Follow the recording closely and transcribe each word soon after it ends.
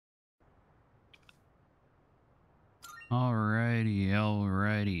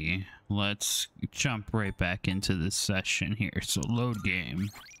Alrighty. Let's jump right back into this session here. So load game.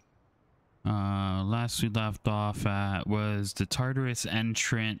 Last we left off at was the Tartarus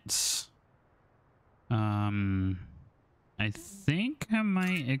entrance. I think I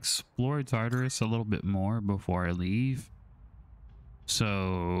might explore Tartarus a little bit more before I leave.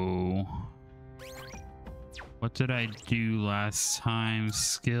 So what did I do last time?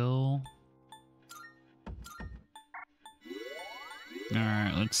 Skill. All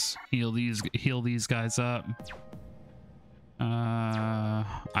right, let's heal these guys up.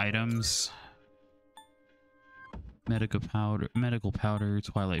 Items. Medical powder,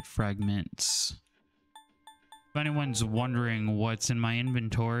 twilight fragments. If anyone's wondering what's in my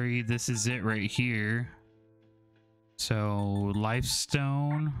inventory, this is it right here. So, life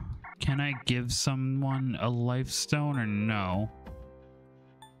stone. Can I give someone a life stone or no?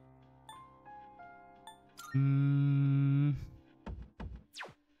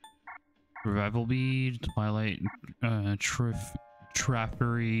 Revival bead, twilight,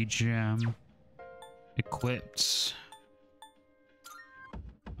 trappery gem, equipped,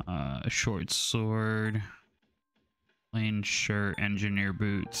 short sword, plain shirt, engineer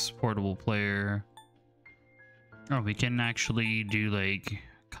boots, portable player. Oh, we can actually do like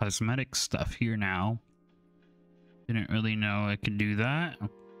cosmetic stuff here now. Didn't really know I could do that.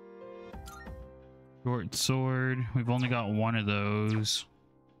 Short sword, we've only got one of those.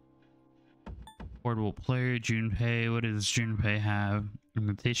 Portable player, Junpei. What does Junpei have?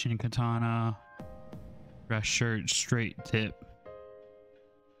 Imitation katana, dress shirt, straight tip,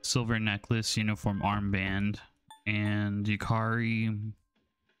 silver necklace, uniform armband, and Yukari,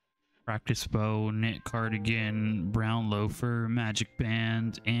 practice bow, knit cardigan, brown loafer, magic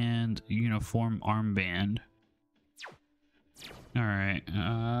band, and uniform armband. All right.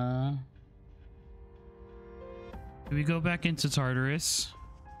 Do we go back into Tartarus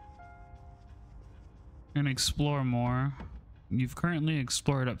and explore more? You've currently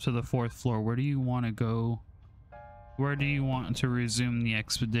explored up to the 4th floor. Where do you want to go? Where do you want to resume the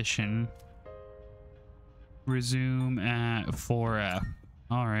expedition? Resume at 4F.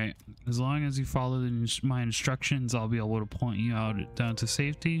 All right. As long as you follow my instructions, I'll be able to point you out down to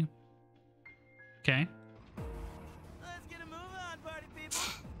safety. Okay. Let's get a move on, party people.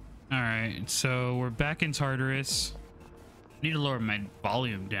 All right. So we're back in Tartarus. I need to lower my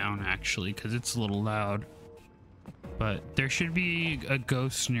volume down actually because it's a little loud. But there should be a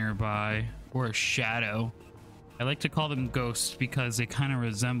ghost nearby or a shadow. I like to call them ghosts because they kind of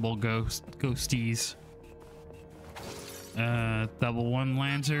resemble ghosties. Double one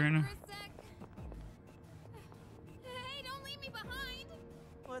lantern. Hey, don't leave me behind.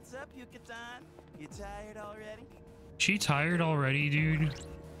 What's up, Yucatan? You tired already? She tired already, dude?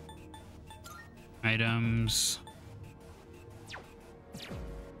 Items.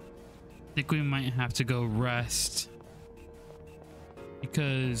 I think we might have to go rest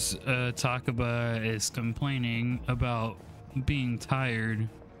because Takaba is complaining about being tired,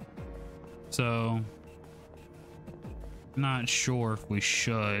 so not sure if we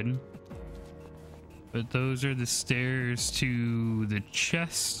should, but those are the stairs to the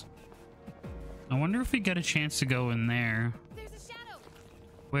chest. I wonder if we get a chance to go in there. There's a shadow.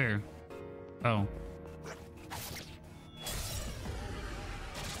 Where? Oh.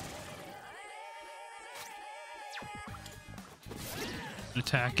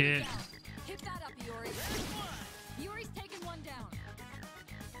 Attack it. Hit that up, Yuri. Yuri's taken one down.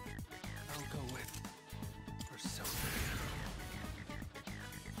 I'll go with Persona.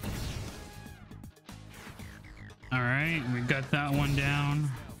 All right, we got that one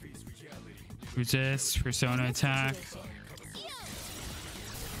down. Resist, persona attack.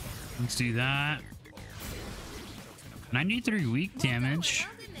 Let's do that. 93 weak damage.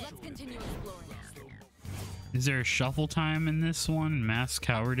 Let's continue exploring. Is there a shuffle time in this one? Mass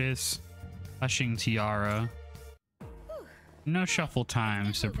cowardice, hushing tiara. No shuffle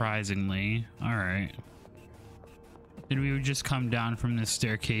time, surprisingly. All right. Did we just come down from this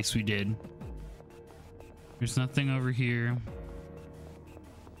staircase? We did. There's nothing over here.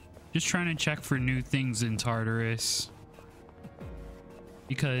 Just trying to check for new things in Tartarus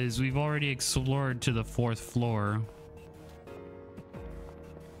because we've already explored to the 4th floor.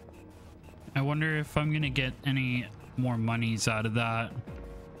 I wonder if I'm gonna get any more monies out of that.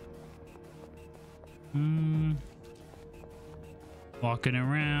 Walking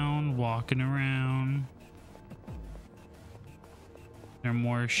around. There are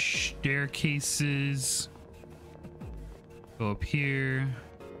more staircases. Go up here.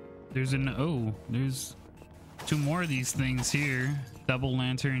 There's there's 2 more of these things here. Double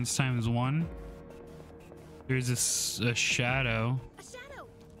lanterns ×1. There's a shadow. A shadow.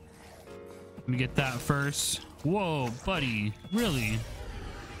 Let me get that first. Whoa, buddy. Really?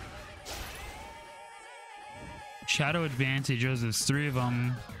 Shadow advantage. There's 3 of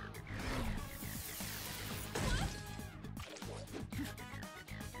them.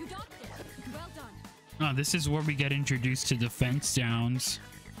 You docked it. Well done. Oh, this is where we get introduced to defense downs.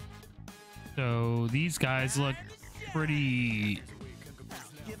 So these guys look pretty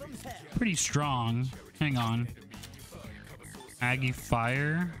strong. Hang on. Aggie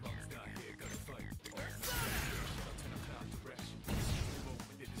fire.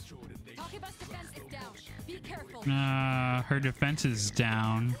 Takeba's defense is down. Be careful. Her defense is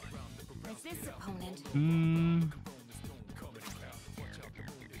down. Resist, opponent.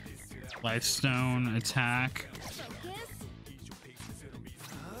 Lifestone attack.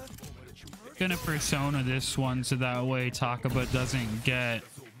 Gonna persona this one so that way Takaba doesn't get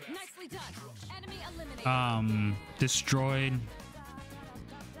Nicely done. Enemy eliminated. destroyed.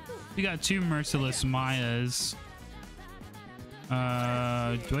 We got 2 merciless Mayas. Do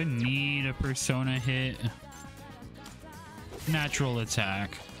I need a persona hit? Natural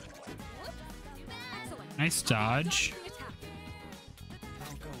attack. Excellent. Nice dodge.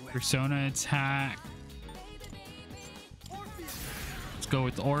 Persona attack. Let's go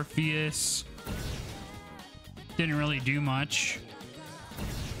with Orpheus. Didn't really do much.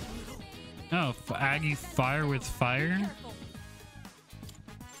 Oh, Aggie fire with fire.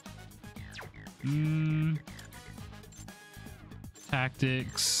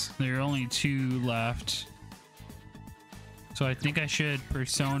 Tactics. There are only 2 left. So I think I should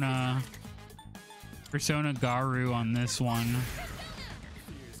persona Garu on this one.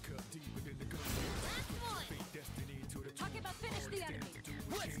 Takeba finished the enemy.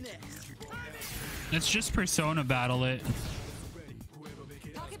 What's next? Let's just persona battle it.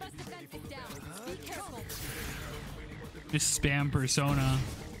 Takeba's defense is down. Be careful. Just spam persona.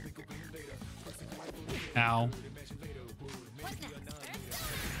 Ow. What's next?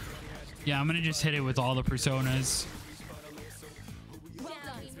 Yeah, I'm gonna just hit it with all the personas. Well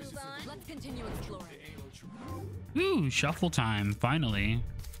done. Move on. Let's continue exploring. Ooh, shuffle time, finally.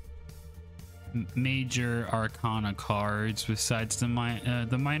 Major Arcana cards besides the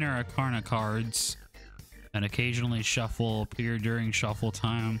minor Arcana cards that occasionally shuffle appear during shuffle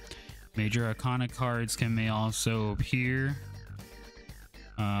time. Major Arcana cards may also appear.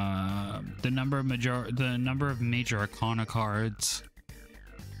 The number of major Arcana cards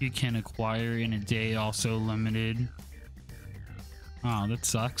you can acquire in a day also limited. Oh, that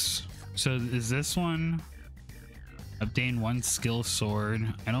sucks. So is this one? Obtain 1 skill sword.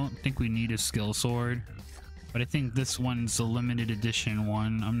 I don't think we need a skill sword, but I think this one's a limited edition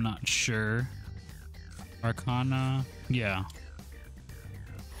one. I'm not sure. Arcana, yeah.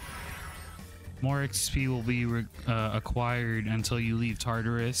 More XP will be acquired until you leave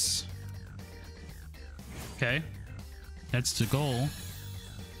Tartarus. Okay, that's the goal.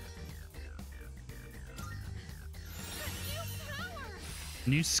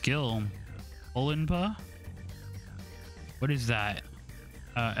 New skill, Olinpa. What is that?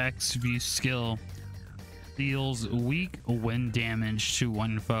 X view skill deals weak wind damage to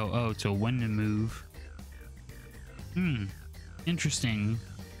 1 foe. Oh, to wind move. Interesting.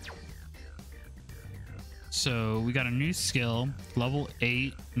 So we got a new skill, level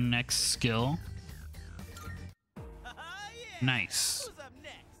 8. Next skill. Nice. Who's up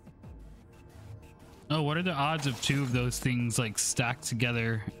next? Oh, what are the odds of 2 of those things like stacked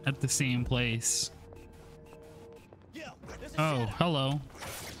together at the same place? Yo, there's a Oh, shadow. hello.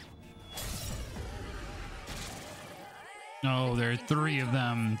 Oh, there are 3 of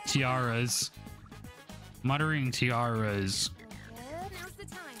them. Tiaras. Muttering tiaras. Now's the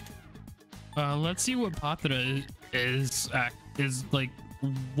time. Let's see what Patra is like,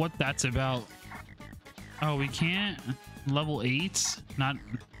 what that's about. Oh, we can't. Level 8?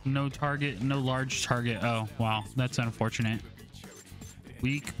 No target, no large target. Oh, wow. That's unfortunate.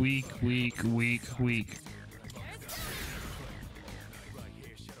 Weak. Takeba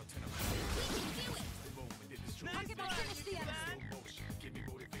finished the enemy.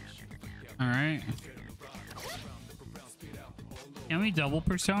 All right. Can we double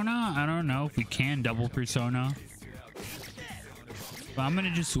persona? I don't know if we can double persona. But I'm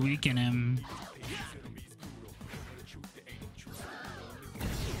gonna just weaken him.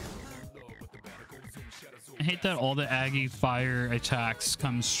 I hate that all the Aggie fire attacks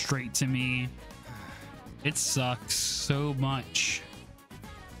come straight to me. It sucks so much.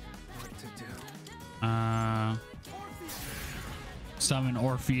 Summon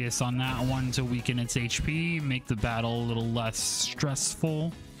Orpheus on that one to weaken its HP, make the battle a little less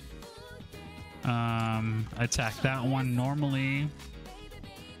stressful. Attack that one normally.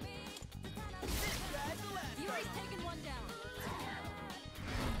 Yuri's taken one down.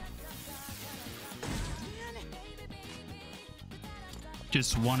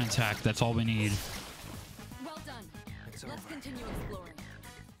 Just one attack, that's all we need. Well done. Let's continue exploring.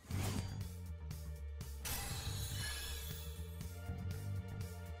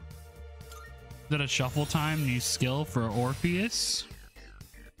 Is that a shuffle time new skill for Orpheus?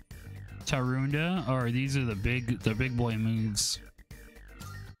 Tarunda, or these are the big boy moves.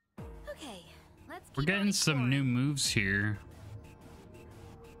 Okay, let's We're getting some new moves here.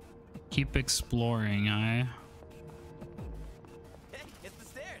 Keep exploring, Hey, it's the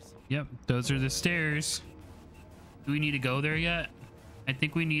stairs. Yep, those are the stairs. Do we need to go there yet? I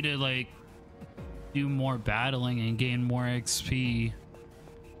think we need to like do more battling and gain more XP.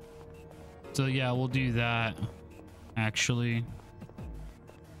 So yeah, we'll do that actually.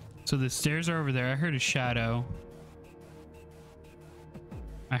 So the stairs are over there. I heard a shadow.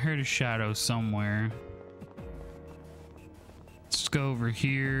 I heard a shadow somewhere. Let's go over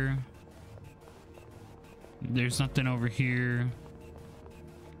here. There's nothing over here.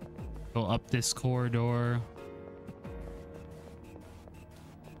 Go up this corridor.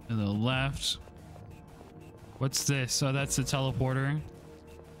 To the left. What's this? Oh, that's the teleporter.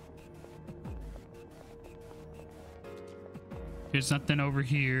 There's nothing over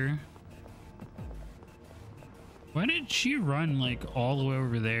here. Why did she run like all the way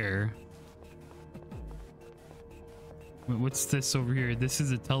over there? What's this over here? This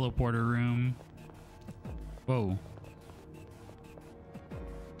is a teleporter room. Whoa.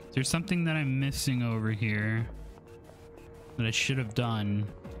 There's something that I'm missing over here that I should have done.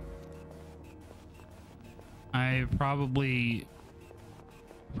 I probably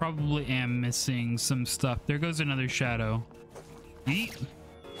am missing some stuff. There goes another shadow. Eat.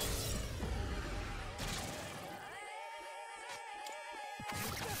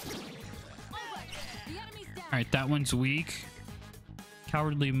 All right, that one's weak.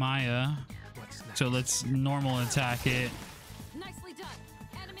 Cowardly Maya. So let's normal attack it. Nicely done.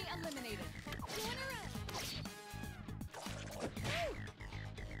 Enemy eliminated.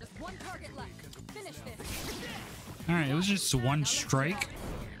 Just one target left. Finish this. All right, it was just one strike.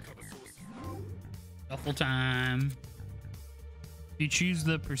 Shuffle time. If you choose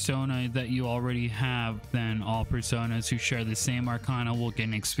the persona that you already have, then all personas who share the same arcana will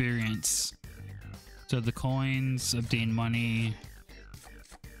gain experience. So the coins obtain money.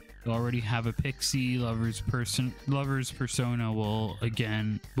 You already have a pixie. Lover's persona will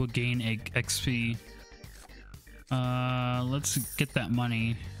gain XP. Let's get that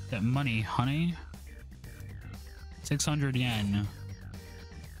money. That money, honey. 600 yen.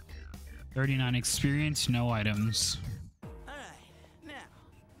 39 experience, no items. All right, now.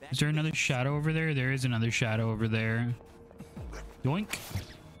 Is there another shadow over there? There is another shadow over there. Yoink.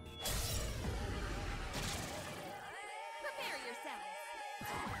 Prepare yourself.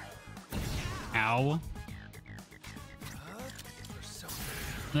 Ow.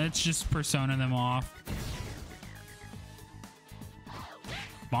 Let's just persona them off.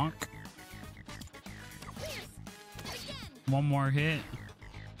 Bonk. One more hit.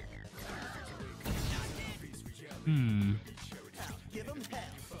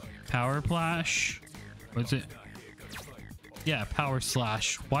 Power Plash. What's it? Yeah, Power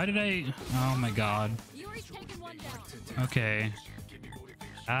Slash. Why did I? Oh my god. Yuri's taken one down. Okay.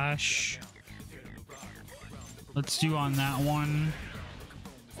 Ash. Let's do on that one.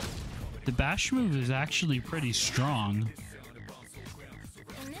 The bash move is actually pretty strong.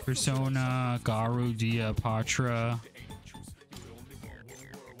 Persona, Garu, Dia, Patra.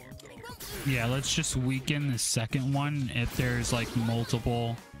 Yeah, let's just weaken the second one if there's like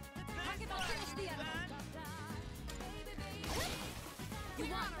multiple.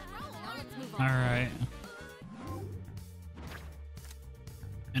 Alright.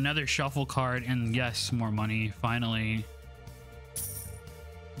 Another shuffle card, and yes, more money, finally.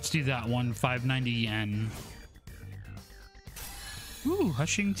 Let's do that one, 590 yen. Ooh,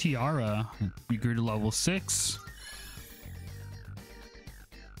 Hushing Tiara. We grew to level 6.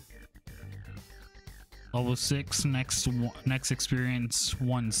 Level 6, next experience,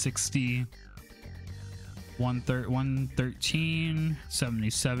 160. 113,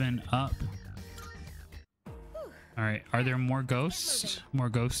 77 up. All right, are there more ghosts? More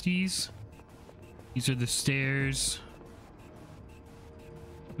ghosties? These are the stairs.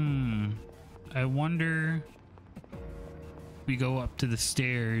 I wonder if we go up to the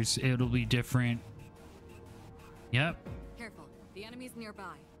stairs, it'll be different. Yep. Careful, the enemy's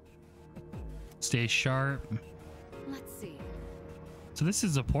nearby. Stay sharp. Let's see. So this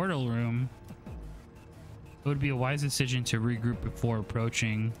is a portal room. It would be a wise decision to regroup before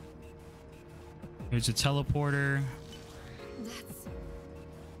approaching. There's a teleporter. That's...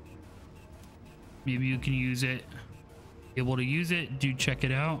 Maybe you can use it. Able to use it, do check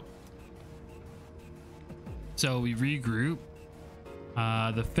it out. So we regroup.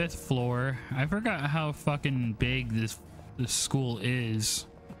 The 5th floor. I forgot how fucking big this school is.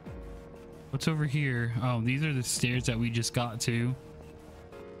 What's over here? Oh, these are the stairs that we just got to.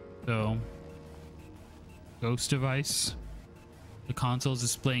 So, ghost device. The console is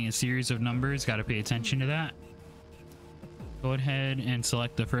displaying a series of numbers. Got to pay attention to that. Go ahead and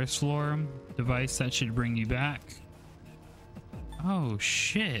select the 1st floor device. That should bring you back. Oh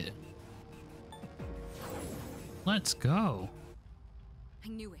shit. Let's go. I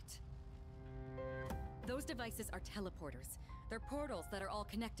knew it. Those devices are teleporters. They're portals that are all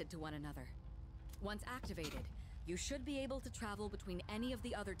connected to one another. Once activated, you should be able to travel between any of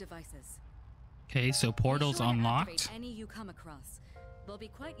the other devices. Okay, so portals Be sure to unlocked. activate any you come across. They'll be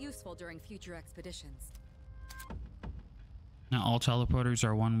quite useful during future expeditions. Not all teleporters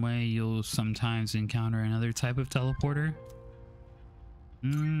are one way. You'll sometimes encounter another type of teleporter.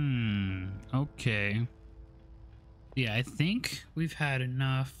 Okay. Yeah, I think we've had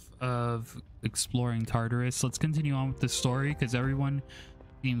enough of exploring Tartarus. Let's continue on with the story because everyone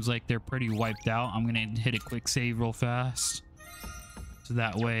seems like they're pretty wiped out. I'm gonna hit a quick save real fast so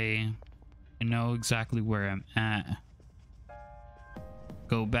that way I know exactly where I'm at.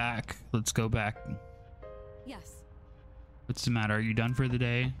 Go back. Let's go back. Yes. What's the matter? Are you done for the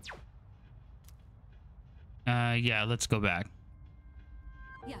day? Yeah, let's go back.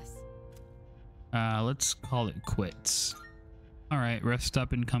 Yes. Let's call it quits. All right, rest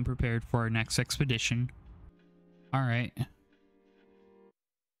up and come prepared for our next expedition. All right.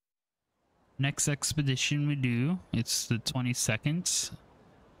 Next expedition we do, it's the 22nd.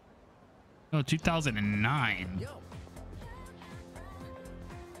 Oh, 2009.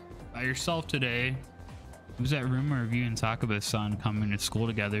 By yourself today. Was that rumor of you and Takaba-san coming to school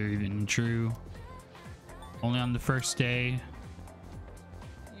together even true? Only on the first day.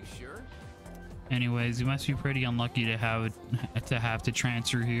 You sure? Anyways, you must be pretty unlucky to have to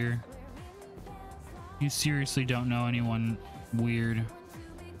transfer here. You seriously don't know anyone weird.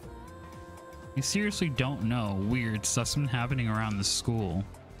 You seriously don't know weird stuff's been happening around the school.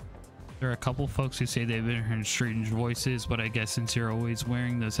 There are a couple folks who say they've been hearing strange voices, but I guess since you're always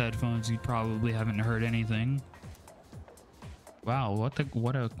wearing those headphones, you probably haven't heard anything. Wow, what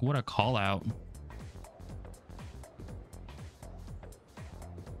a call out.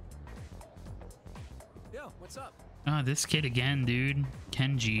 Yo, what's up? Ah, this kid again, dude.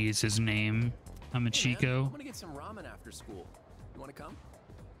 Kenji is his name. I'm a Hey, man, Chico. I'm gonna get some ramen after school. You wanna come?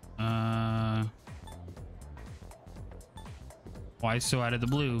 Why so out of the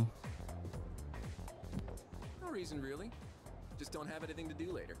blue? No reason really. Just don't have anything to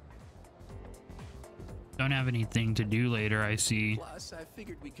do later. Don't have anything to do later, I see. Plus, I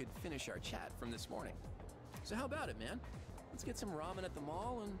figured we could finish our chat from this morning. So how about it, man? Let's get some ramen at the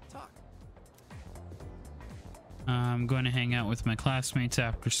mall and talk. I'm going to hang out with my classmates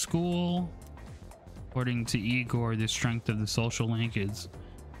after school. According to Igor, the strength of the social link is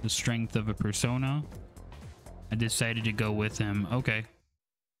the strength of a persona. I decided to go with him. Okay.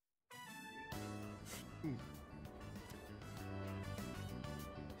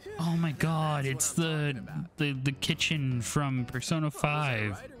 Oh my god, it's the kitchen from Persona 5.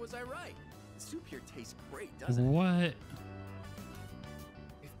 Was I right or was I right? The soup here tastes great, doesn't it? What?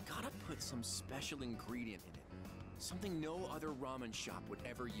 We've gotta put some special ingredient in it. Something no other ramen shop would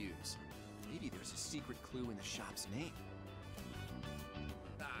ever use. Maybe there's a secret clue in the shop's name.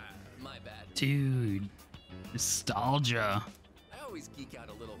 Ah, my bad. Dude, nostalgia. I always geek out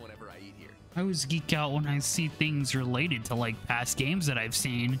a little whenever I eat here. I always geek out when I see things related to like past games that I've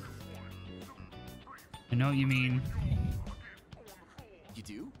seen. I know what you mean. You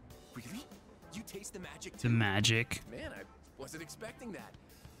do? Really? You taste the magic too? The magic. Man, I wasn't expecting that.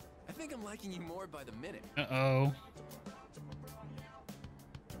 I think I'm liking you more by the minute. Uh-oh.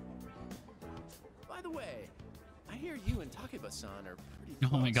 By the way, I hear you and Takeba-san are pretty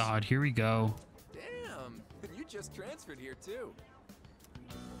Oh my close. god, here we go. Damn, you just transferred here too.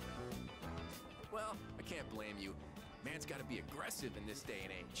 Well, I can't blame you. Man's gotta be aggressive in this day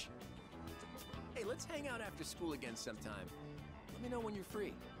and age. Hey, let's hang out after school again sometime. Let me know when you're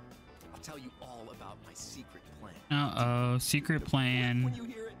free. I'll tell you all about my secret plan. Uh-oh, secret When plan. you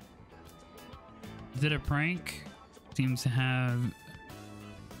hear it, Is it a prank? Seems to have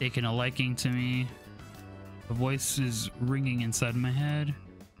taken a liking to me. The voice is ringing inside my head.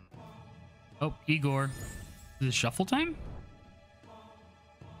 Oh, Igor. Is it shuffle time?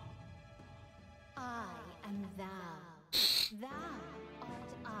 I am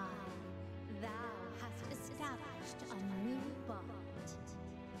hatched a new bond.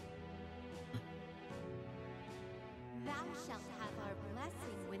 Thou shalt have our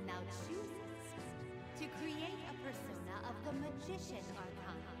blessing when thou choosest to create a persona of the Magician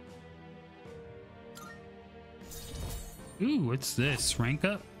Arcana. Ooh, what's this? Rank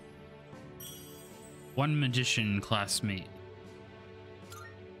up? One magician classmate.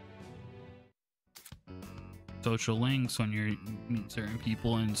 Social links: when you meet certain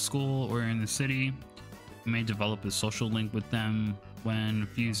people in school or in the city, you may develop a social link with them when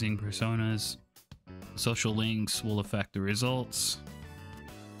fusing personas. Social links will affect the results.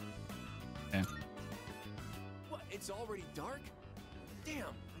 Okay. What? It's already dark? Damn,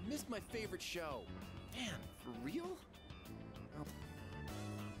 I missed my favorite show. Man, for real?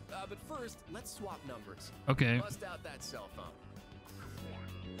 But first, let's swap numbers. Okay. Bust out that cell phone.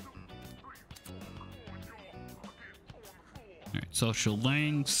 All right, social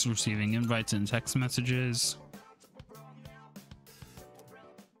links, receiving invites and text messages.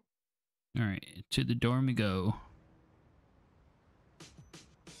 All right, to the dorm we go.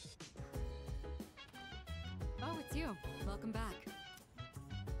 Oh, it's you. Welcome back.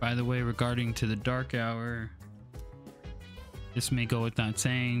 By the way, regarding to the dark hour, this may go without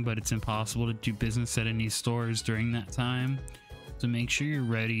saying, but it's impossible to do business at any stores during that time. So make sure you're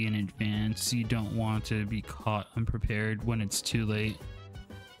ready in advance. You don't want to be caught unprepared when it's too late.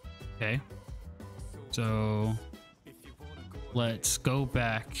 Okay. So let's go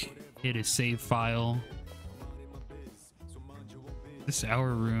back, hit a save file. This is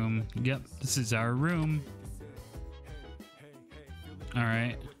our room. Yep, this is our room. All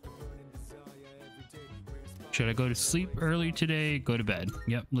right. Should I go to sleep early today? Go to bed.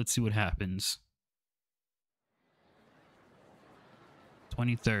 Yep, let's see what happens.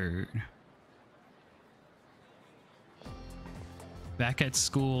 23rd. Back at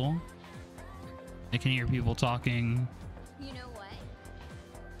school. I can hear people talking. You know what?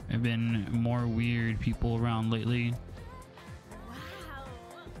 There have been more weird people around lately. Wow.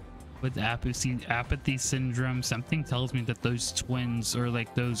 With apathy syndrome, something tells me that those twins, or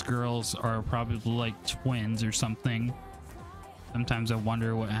like those girls, are probably like twins or something. Sometimes I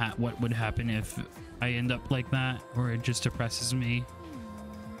wonder what would happen if I end up like that, or it just depresses me.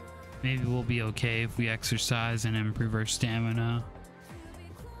 Maybe we'll be okay if we exercise and improve our stamina.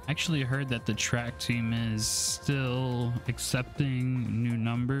 Actually, I heard that the track team is still accepting new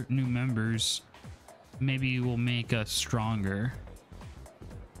members. Maybe we'll make us stronger.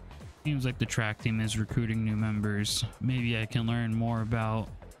 Seems like the track team is recruiting new members. Maybe I can learn more about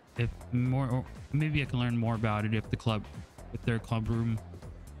if their club room.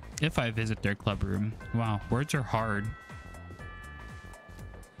 If I visit their club room. Wow, words are hard.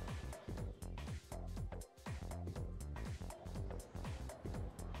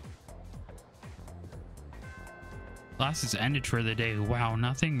 Classes ended for the day. Wow,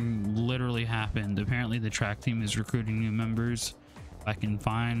 nothing literally happened. Apparently the track team is recruiting new members. If I can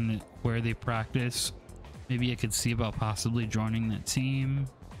find where they practice, maybe I could see about possibly joining that team.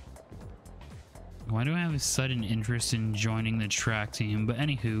 Why do I have a sudden interest in joining the track team? But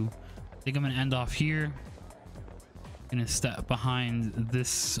anywho, I think I'm gonna end off here. Gonna step behind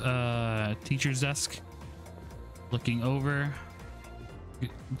this teacher's desk, looking over.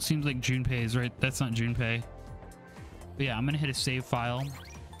 It seems like Junpei is right. That's not Junpei. But yeah, I'm gonna hit a save file,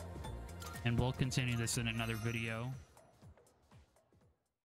 and we'll continue this in another video.